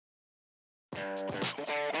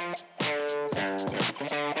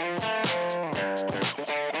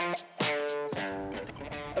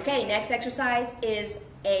Okay, next exercise is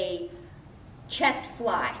a chest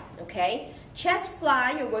fly, okay? Chest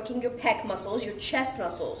fly, you're working your pec muscles, your chest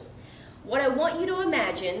muscles. What I want you to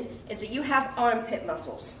imagine is that you have armpit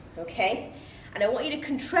muscles, okay? And I want you to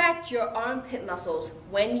contract your armpit muscles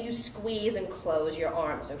when you squeeze and close your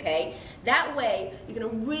arms, okay? That way, you're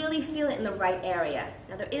gonna really feel it in the right area.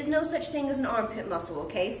 Now, there is no such thing as an armpit muscle,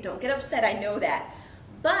 okay? So don't get upset, I know that.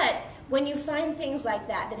 But when you find things like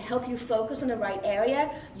that that help you focus on the right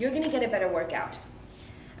area, you're gonna get a better workout.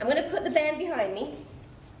 I'm gonna put the band behind me.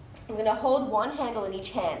 I'm gonna hold one handle in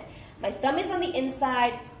each hand. My thumb is on the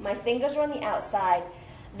inside, my fingers are on the outside.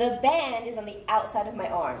 The band is on the outside of my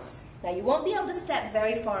arms. Now, you won't be able to step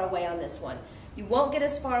very far away on this one. You won't get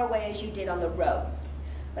as far away as you did on the row.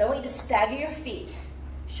 But I want you to stagger your feet.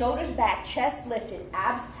 Shoulders back, chest lifted,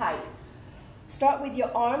 abs tight. Start with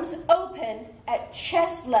your arms open at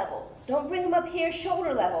chest level. So don't bring them up here,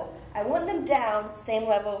 shoulder level. I want them down, same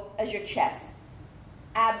level as your chest.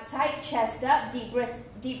 Abs tight, chest up, deep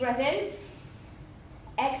breath in.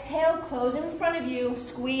 Exhale, close in front of you,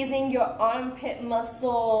 squeezing your armpit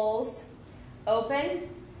muscles. Open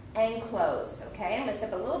and close, okay? I'm gonna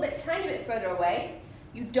step a little bit, tiny bit further away.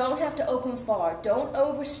 You don't have to open far, don't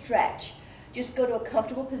overstretch. Just go to a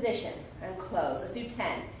comfortable position and close. Let's do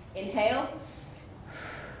 10. Inhale.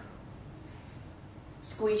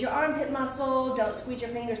 Squeeze your armpit muscle, don't squeeze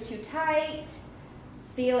your fingers too tight.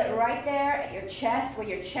 Feel it right there at your chest, where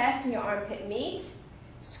your chest and your armpit meet.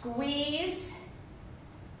 Squeeze,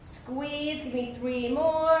 squeeze, give me 3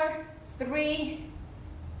 more. 3,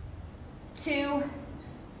 2,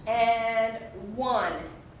 and 1.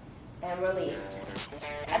 And release.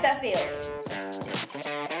 How'd that feel?